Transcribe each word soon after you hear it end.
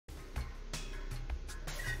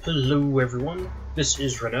Hello everyone, this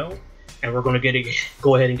is Renault, and we're going to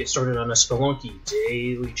go ahead and get started on a Spelunky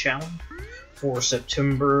daily challenge for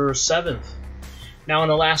September 7th. Now in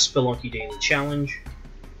the last Spelunky daily challenge,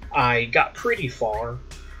 I got pretty far.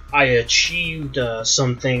 I achieved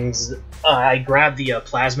some things. I grabbed the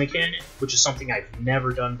plasma cannon, which is something I've never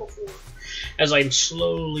done before, as I'm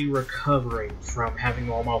slowly recovering from having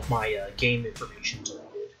all of my game information deleted.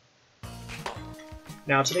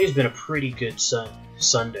 Now today's been a pretty good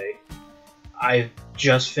Sunday. I'm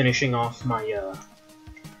just finishing off my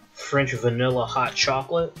French vanilla hot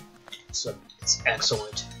chocolate. It's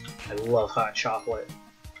excellent. I love hot chocolate.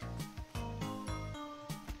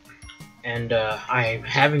 And I'm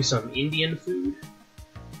having some Indian food.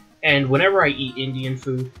 And whenever I eat Indian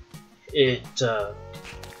food, it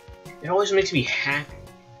always makes me happy.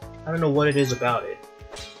 I don't know what it is about it.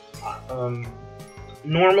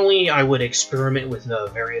 Normally, I would experiment with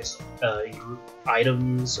various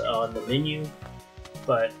items on the menu,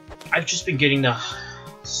 but I've just been getting the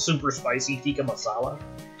super spicy tikka masala,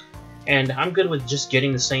 and I'm good with just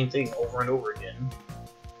getting the same thing over and over again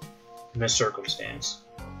in this circumstance.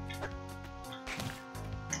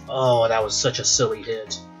 Oh, that was such a silly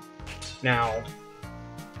hit. Now,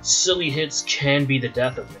 silly hits can be the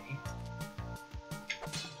death of me.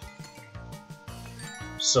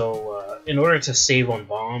 So, in order to save on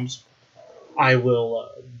bombs, I will,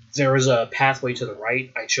 there is a pathway to the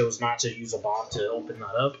right. I chose not to use a bomb to open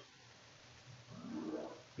that up.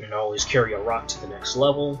 And always carry a rock to the next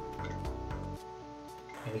level.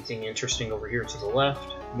 Anything interesting over here to the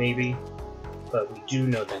left? Maybe. But we do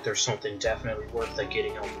know that there's something definitely worth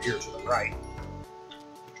getting over here to the right.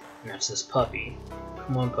 And that's this puppy.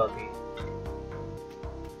 Come on, puppy.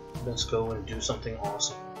 Let's go and do something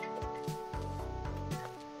awesome.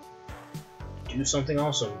 Do something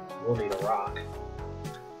awesome, we'll need a rock.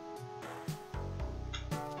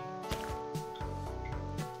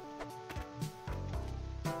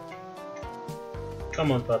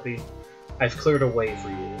 Come on, puppy. I've cleared a way for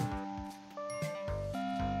you.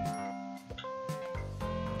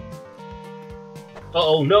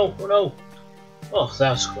 Uh-oh, no, oh no! Oh,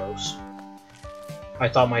 that's close. I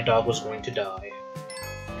thought my dog was going to die.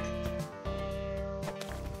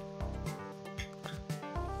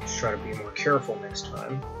 Try to be more careful next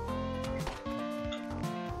time.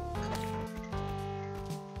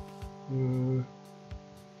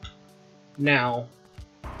 Now,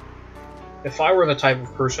 if I were the type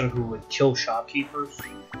of person who would kill shopkeepers,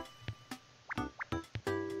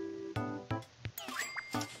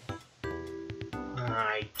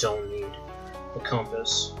 I don't need the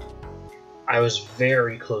compass. I was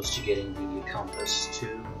very close to getting the compass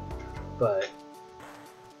too, but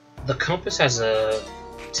the compass has a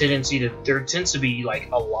tendency to, there tends to be like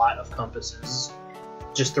a lot of compasses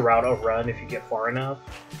just throughout a run if you get far enough.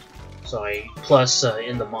 So plus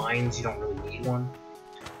in the mines you don't really need one.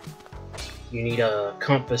 You need a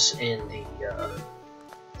compass in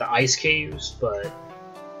the ice caves, but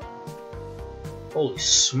holy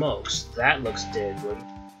smokes, that looks deadly.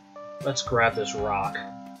 Let's grab this rock.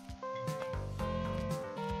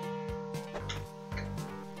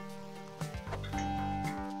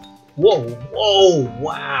 Whoa, whoa,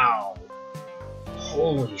 wow!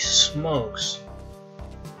 Holy smokes.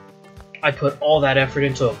 I put all that effort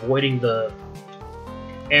into avoiding the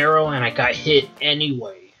arrow and I got hit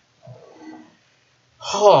anyway.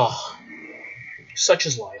 Oh, such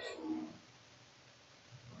is life.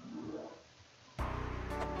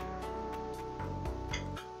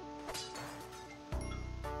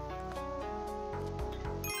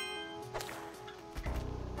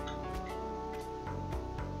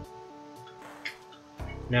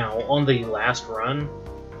 Now, on the last run,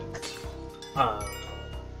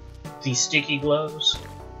 the sticky gloves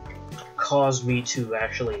caused me to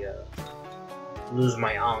actually lose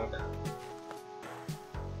my ankh.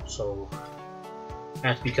 So,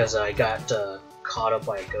 that's because I got caught up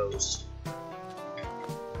by a ghost.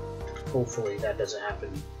 Hopefully that doesn't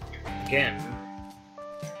happen again.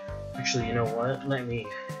 Actually, you know what?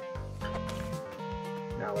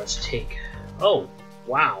 Now let's take... Oh,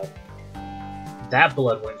 wow. That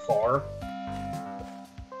blood went far.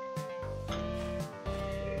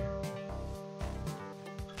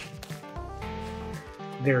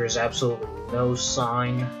 There is absolutely no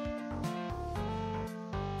sign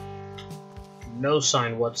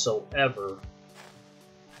whatsoever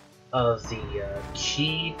of the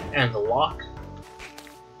key and the lock.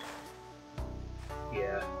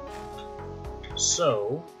 Yeah.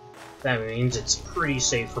 So, that means it's pretty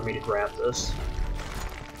safe for me to grab this.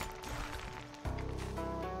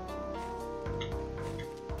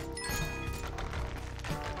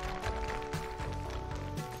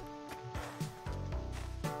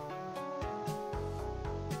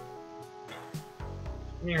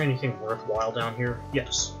 Is there anything worthwhile down here?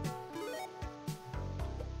 Yes.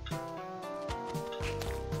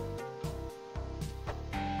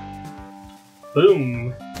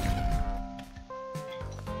 Boom!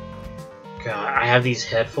 God, I have these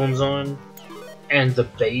headphones on, and the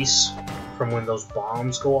bass from when those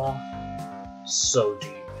bombs go off, so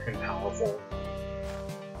deep and powerful.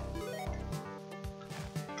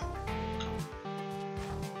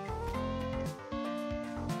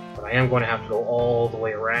 But I am going to have to go all the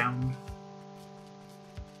way around,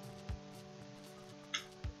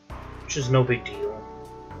 which is no big deal.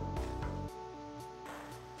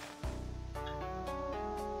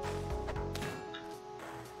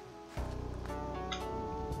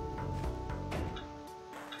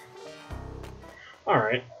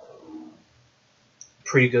 Alright.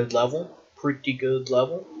 Pretty good level. Pretty good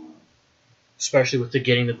level. Especially with the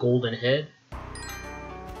getting the golden head.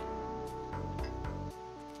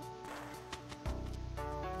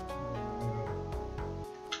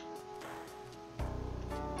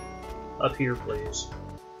 Up here, please.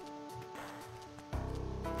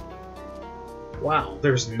 Wow,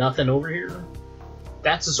 there's nothing over here?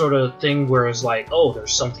 That's the sort of thing where it's like, oh,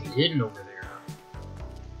 there's something hidden over there.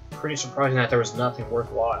 Pretty surprising that there was nothing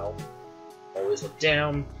worthwhile. Always look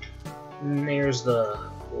down. And there's the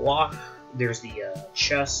lock. There's the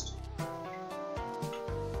chest.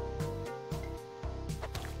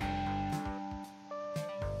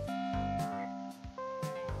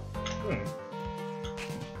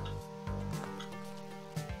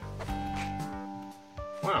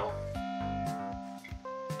 Wow.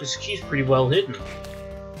 This key's pretty well hidden.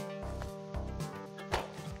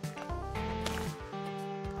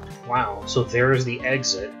 Wow, so there's the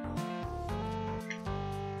exit.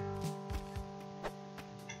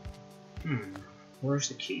 Where's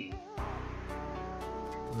the key?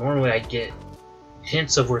 Normally I'd get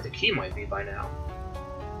hints of where the key might be by now.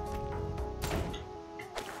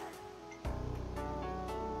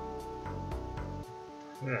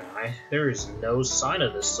 Yeah, there is no sign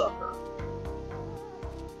of this sucker.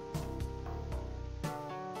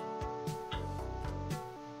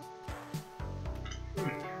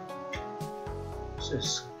 This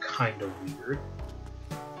is kind of weird.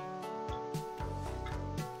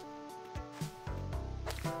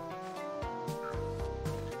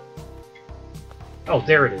 Oh,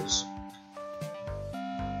 there it is.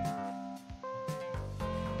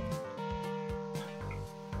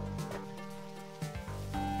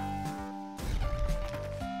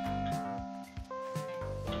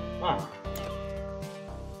 Huh.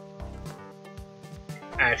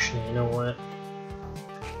 Actually, you know what?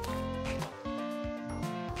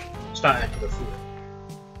 Start after the food.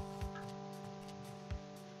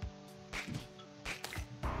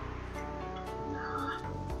 Nah.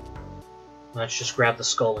 Let's just grab the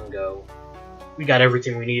skull and go. We got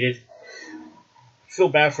everything we needed. Feel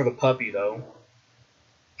bad for the puppy, though.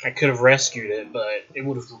 I could have rescued it, but it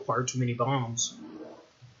would have required too many bombs.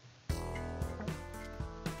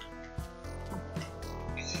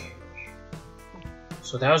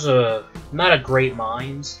 So that was not a great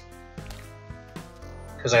mines,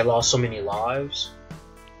 because I lost so many lives.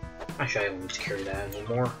 Actually, I don't need to carry that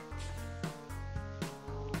anymore.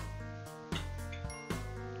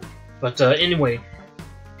 But anyway,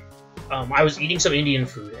 I was eating some Indian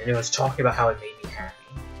food, and it was talking about how it made me happy.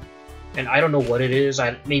 And I don't know what it is.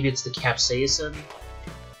 Maybe it's the capsaicin,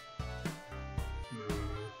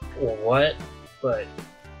 or what. But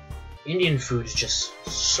Indian food is just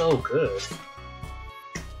so good.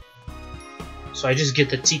 So I just get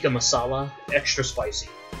the tikka masala, extra spicy,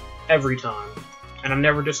 every time, and I'm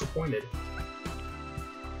never disappointed.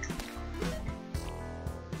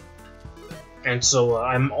 And so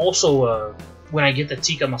I'm also, when I get the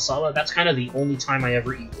tikka masala, that's kind of the only time I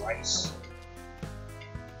ever eat rice.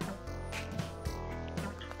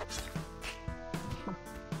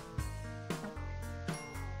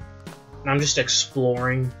 And I'm just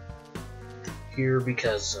exploring here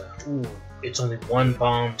because, ooh, it's only one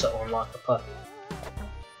bomb to unlock the puppy.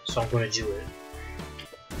 So I'm going to do it.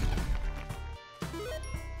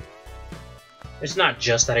 It's not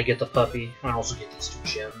just that I get the puppy, I also get these 2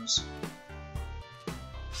 gems.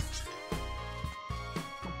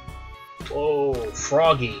 Whoa,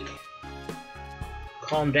 Froggy.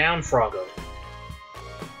 Calm down, Froggo.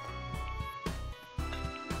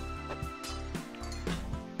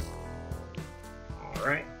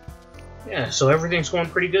 Alright. Yeah, so everything's going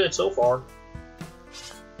pretty good so far.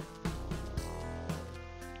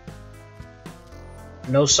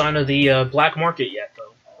 No sign of the black market yet,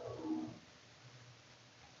 though.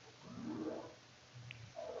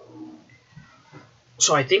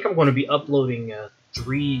 So I think I'm going to be uploading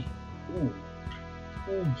 3...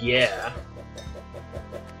 Oh yeah.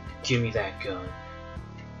 Give me that gun.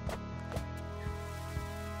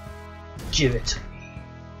 Give it to me.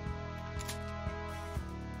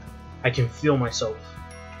 I can feel myself.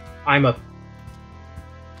 I'm a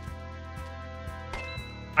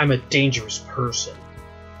dangerous person.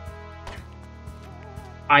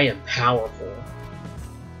 I am powerful.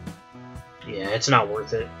 Yeah, it's not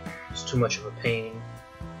worth it. It's too much of a pain.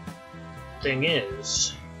 Thing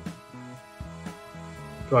is,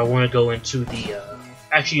 do I want to go into the,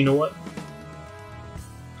 actually, you know what?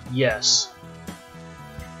 Yes.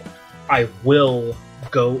 I will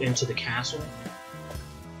go into the castle.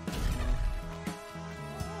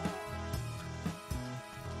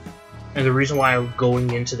 And the reason why I'm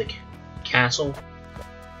going into the castle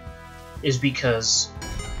is because,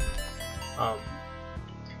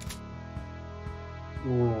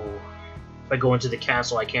 if I go into the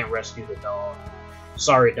castle, I can't rescue the dog.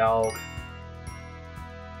 Sorry, dog.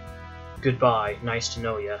 Goodbye. Nice to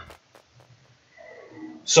know ya.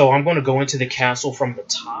 So I'm going to go into the castle from the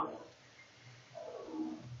top.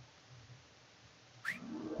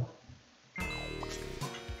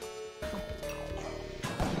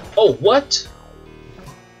 Oh, what?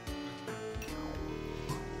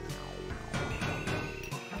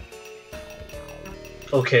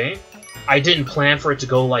 Okay. I didn't plan for it to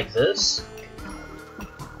go like this.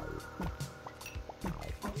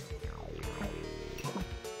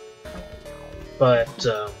 But,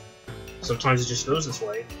 sometimes it just goes this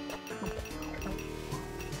way.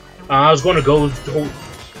 I was going to go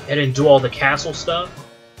ahead and do all the castle stuff.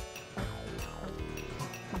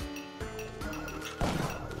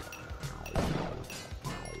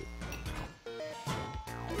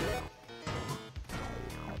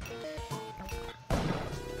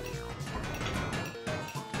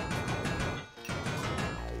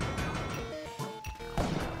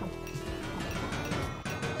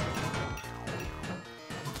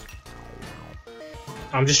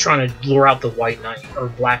 I'm just trying to lure out the White Knight, or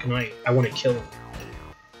Black Knight. I want to kill him.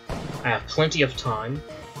 I have plenty of time.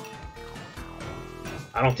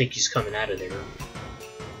 I don't think he's coming out of there.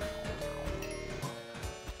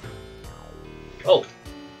 Oh.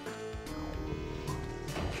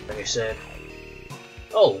 Like I said.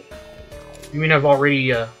 Oh. You mean I've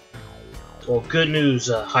already, well, good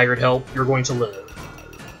news, hired help. You're going to live.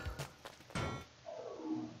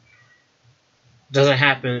 Doesn't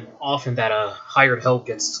happen often that a hired help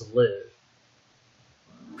gets to live.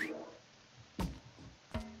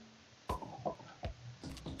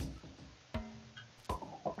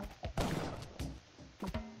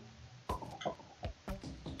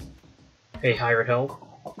 Hey, hired help.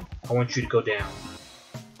 I want you to go down.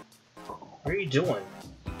 What are you doing?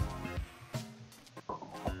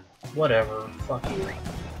 Whatever. Fuck you.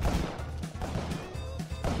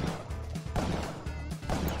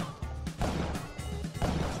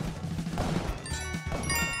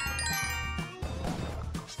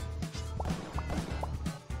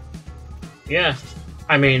 Yeah,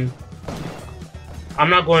 I mean, I'm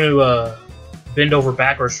not going to bend over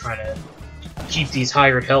backwards trying to keep these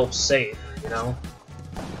hired helps safe, you know?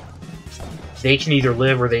 They can either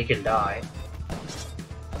live or they can die.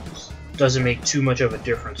 Doesn't make too much of a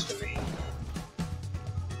difference to me.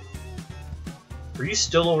 Are you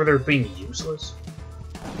still over there being useless?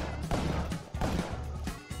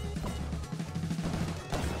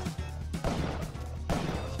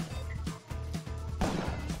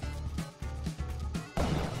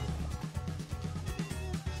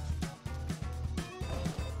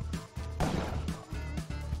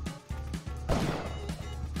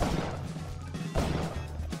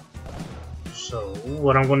 So,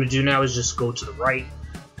 what I'm going to do now is just go to the right,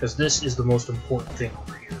 because this is the most important thing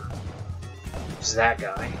over here. It's that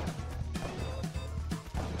guy.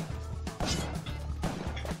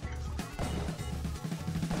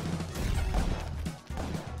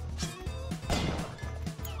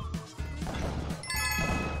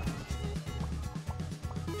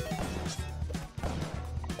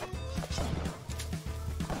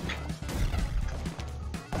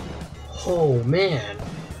 Oh man,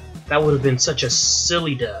 that would have been such a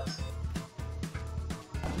silly death.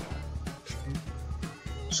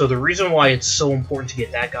 So the reason why it's so important to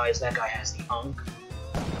get that guy is that guy has the Unk.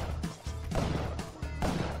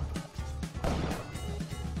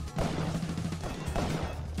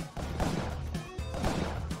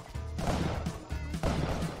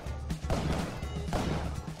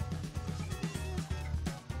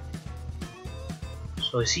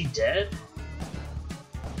 So is he dead?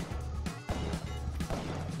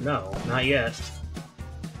 No, not yet.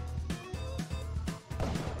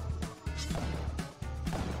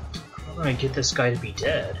 How am I gonna get this guy to be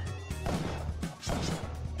dead?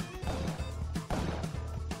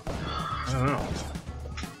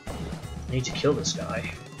 I need to kill this guy.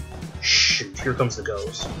 Shoot, here comes the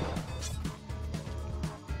ghost.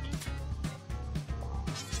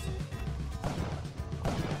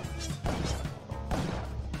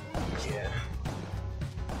 Yeah.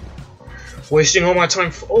 Wasting all my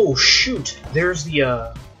time for— oh shoot! There's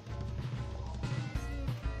the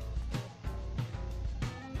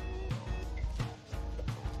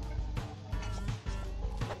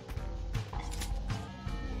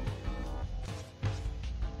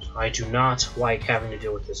I do not like having to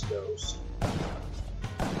deal with this ghost.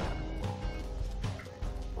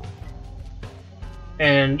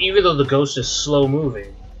 And even though the ghost is slow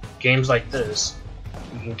moving, games like this,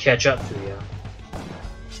 you can catch up to you.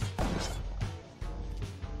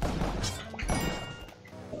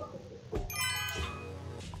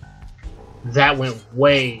 That went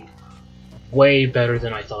way, way better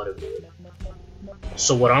than I thought it would.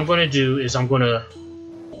 So what I'm going to do is I'm going to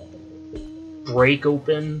break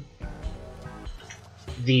open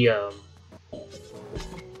the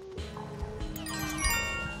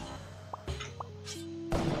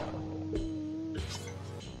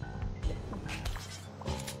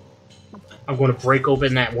I'm going to break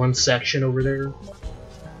open that one section over there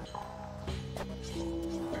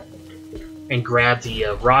and grab the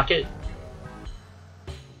rocket.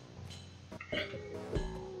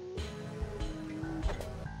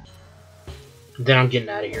 Then I'm getting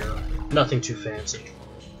out of here. Nothing too fancy.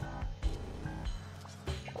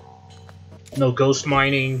 No ghost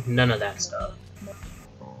mining, none of that stuff.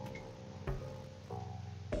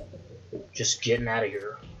 Just getting out of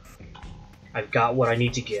here. I've got what I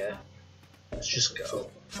need to get. Let's just go.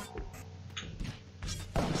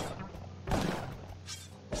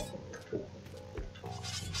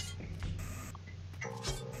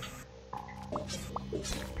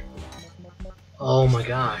 Oh my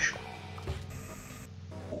gosh.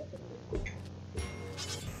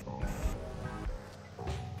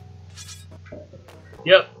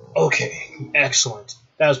 Yep, okay, excellent.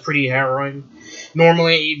 That was pretty harrowing.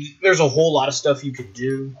 Normally, there's a whole lot of stuff you could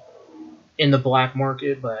do in the black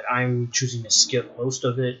market, but I'm choosing to skip most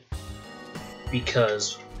of it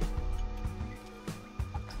because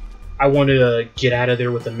I wanted to get out of there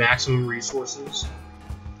with the maximum resources.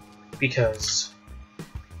 Because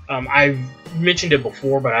I've mentioned it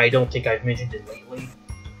before, but I don't think I've mentioned it lately.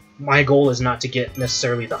 My goal is not to get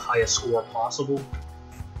necessarily the highest score possible.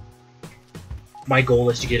 My goal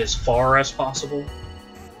is to get as far as possible.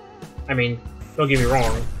 I mean, don't get me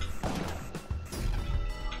wrong.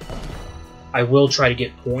 I will try to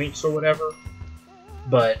get points or whatever,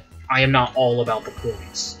 but I am not all about the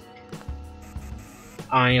points.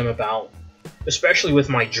 I am about, especially with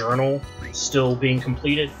my journal still being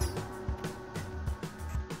completed.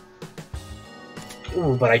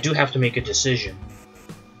 Ooh, but I do have to make a decision.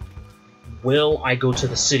 Will I go to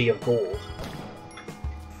the City of Gold?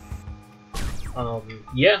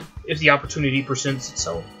 Yeah, if the opportunity presents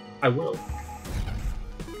itself, I will.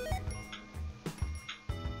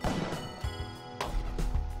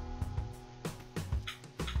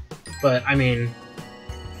 But, I mean,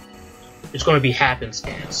 it's going to be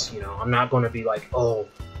happenstance, you know. I'm not going to be like, oh,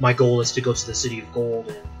 my goal is to go to the City of Gold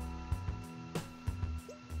and...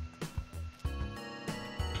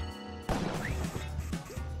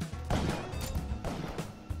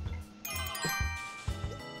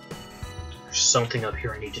 something up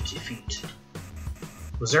here I need to defeat.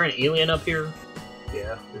 Was there an alien up here?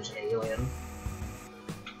 Yeah, there's an alien.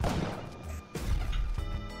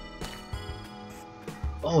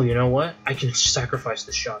 Oh, you know what? I can sacrifice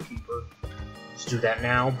the shopkeeper. Let's do that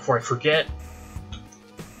now before I forget.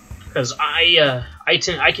 Because I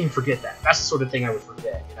can forget that. That's the sort of thing I would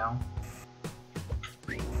forget, you know?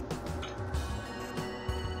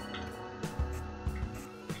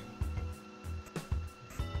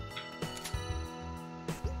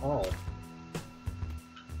 Oh.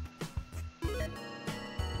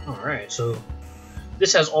 Alright, so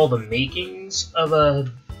this has all the makings of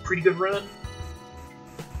a pretty good run.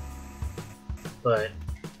 But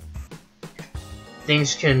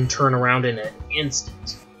things can turn around in an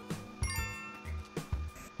instant.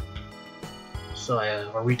 So,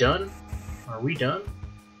 are we done? Are we done?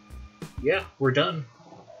 Yeah, we're done.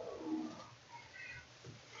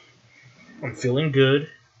 I'm feeling good,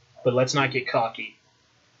 but let's not get cocky.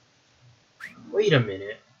 Wait a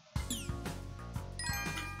minute.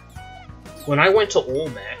 When I went to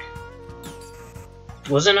Olmec,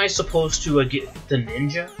 wasn't I supposed to get the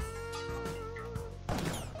ninja?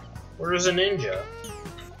 Where's a ninja?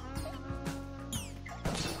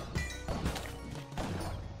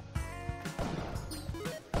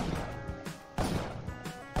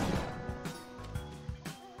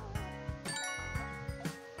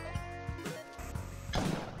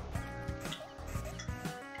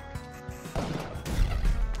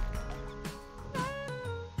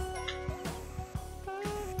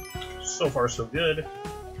 So far, so good.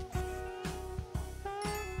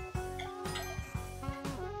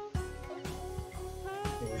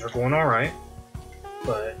 Things are going alright.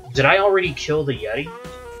 But, did I already kill the Yeti?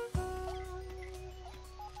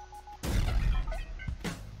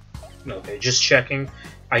 Okay, just checking.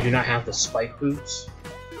 I do not have the spike boots.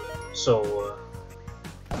 So,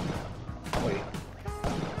 wait.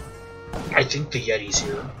 I think the Yeti's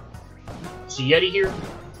here. Is the Yeti here?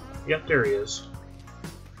 Yep, there he is.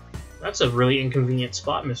 That's a really inconvenient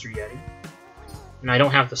spot, Mr. Yeti. And I don't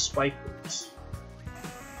have the spike boots.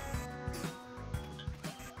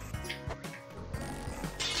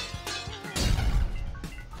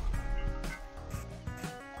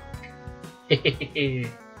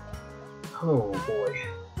 Oh boy.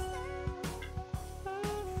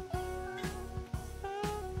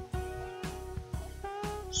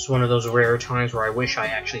 It's one of those rare times where I wish I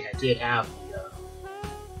actually did have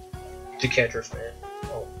the catcher's mitt.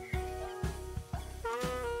 Oh.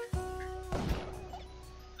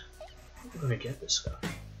 I'm gonna get this guy.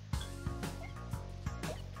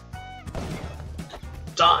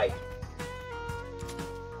 Die!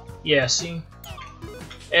 Yeah, see?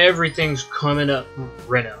 Everything's coming up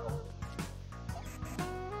Reno.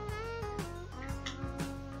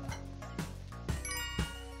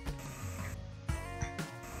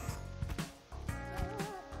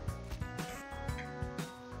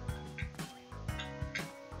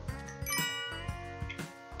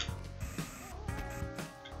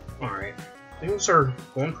 Alright, things are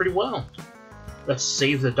going pretty well. Let's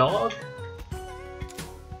save the dog,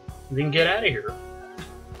 and then get out of here.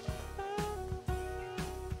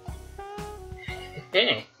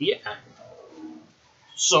 Hey, yeah.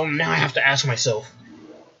 So now I have to ask myself,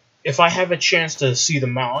 if I have a chance to see the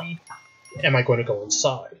Maui, am I going to go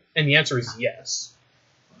inside? And the answer is yes.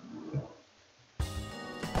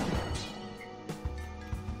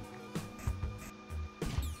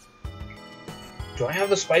 Do I have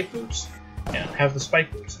the spike boots? Yeah, I have the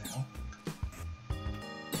spike boots now.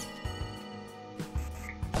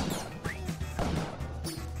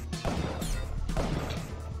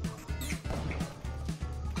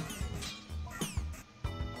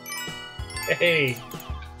 Hey!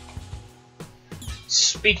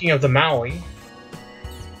 Speaking of the Maui...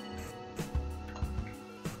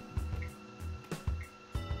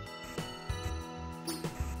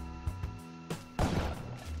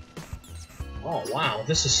 Oh wow,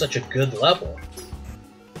 this is such a good level.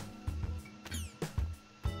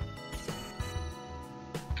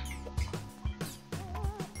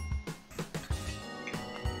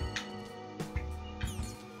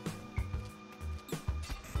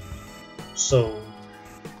 So,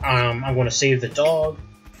 I'm going to save the dog.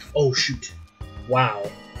 Oh shoot. Wow.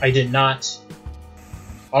 I did not...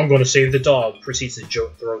 I'm going to save the dog. Proceeds to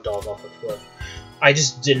throw dog off a cliff. I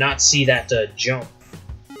just did not see that jump.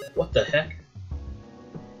 What the heck?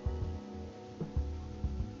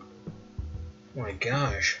 Oh my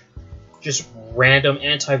gosh. Just random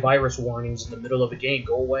antivirus warnings in the middle of a game.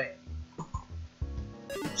 Go away.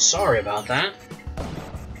 Sorry about that.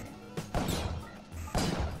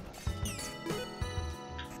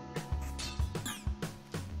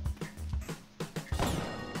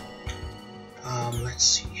 Let's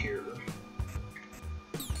see here.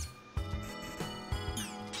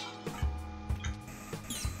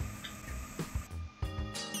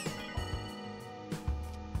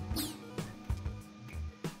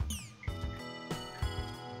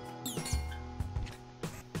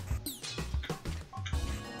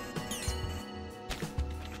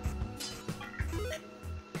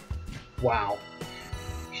 Wow.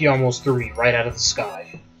 He almost threw me right out of the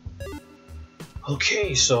sky.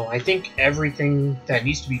 Okay, so I think everything that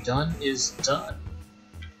needs to be done is done.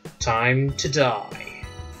 Time to die.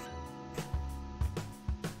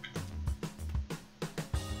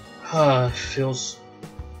 Feels...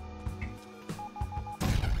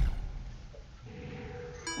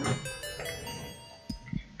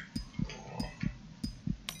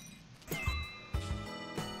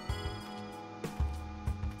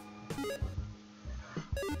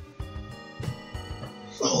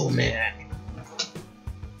 Oh man.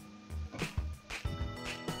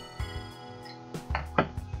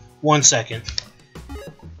 One second.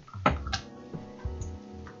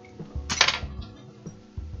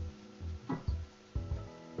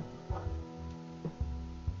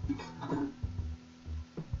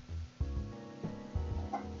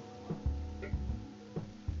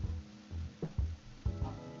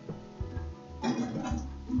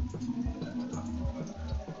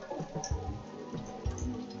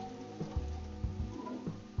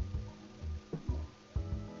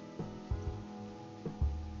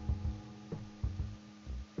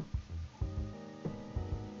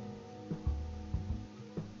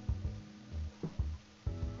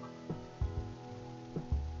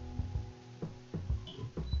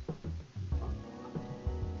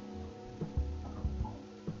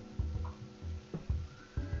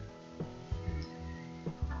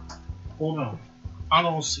 Oh no. I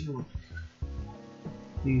don't see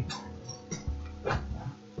you.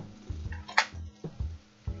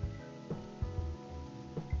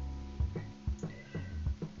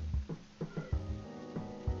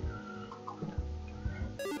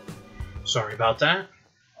 Sorry about that.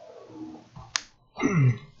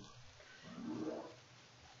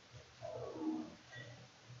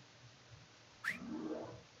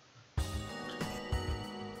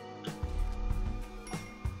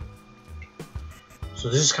 So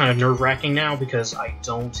this is kind of nerve-wracking now because I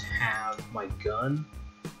don't have my gun.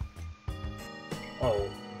 Oh.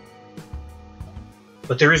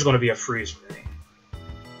 But there is going to be a freeze ray.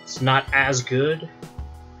 It's not as good.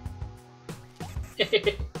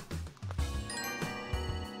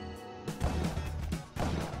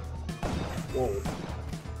 Whoa.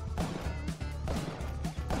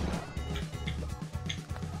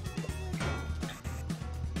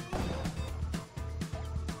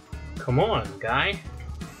 Come on, guy.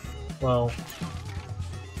 Well,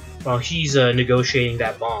 while he's negotiating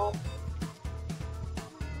that bomb.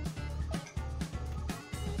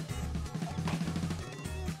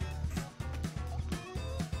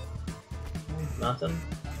 Nothing.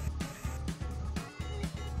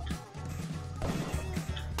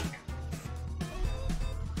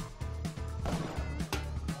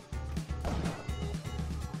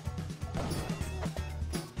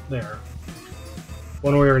 There.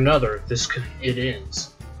 One way or another, it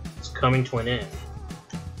ends. It's coming to an end.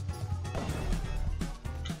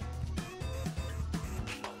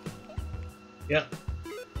 Yep.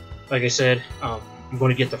 Like I said, I'm going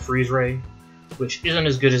to get the freeze ray, which isn't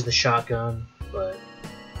as good as the shotgun, but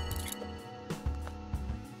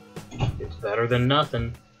it's better than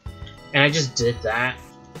nothing. And I just did that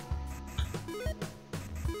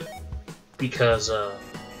because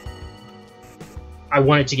I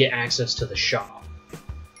wanted to get access to the shop.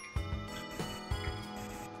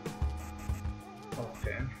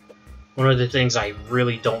 Okay. One of the things I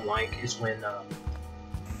really don't like is when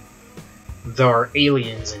there are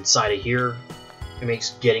aliens inside of here. It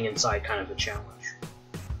makes getting inside kind of a challenge.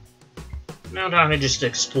 Now I'm trying to just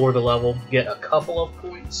explore the level, get a couple of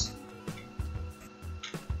points.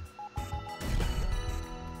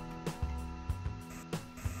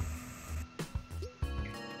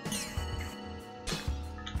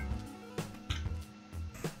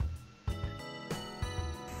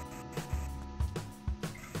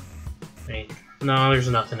 No, there's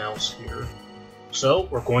nothing else here. So,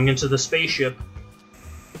 we're going into the spaceship.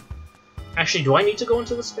 Actually, do I need to go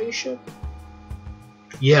into the spaceship?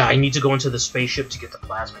 Yeah, I need to go into the spaceship to get the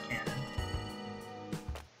plasma cannon.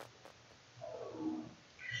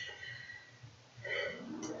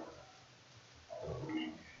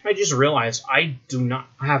 I just realized I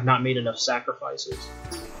have not made enough sacrifices.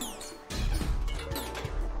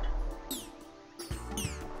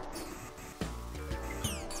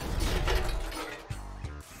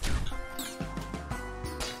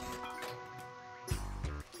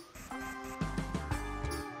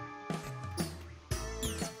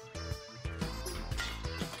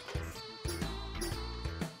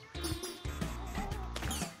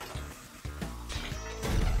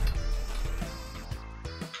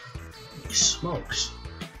 Smokes.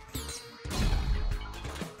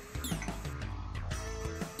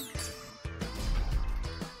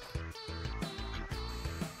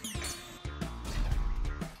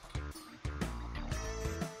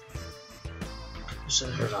 So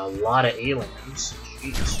there's a lot of aliens.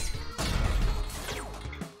 Jeez.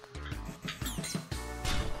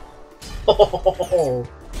 Oh,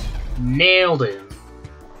 nailed him.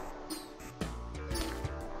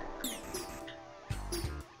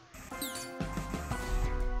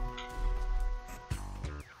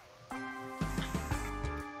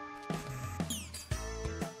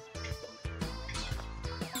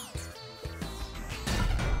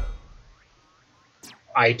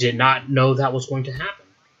 I did not know that was going to happen.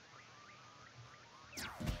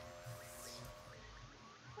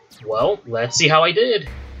 Well, let's see how I did.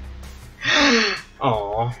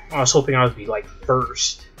 Aw, I was hoping I would be, like,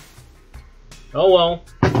 first. Oh well.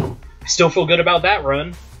 I still feel good about that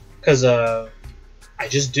run, because, I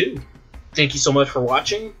just do. Thank you so much for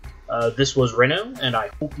watching. This was Reno, and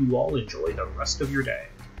I hope you all enjoy the rest of your day.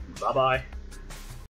 Bye-bye.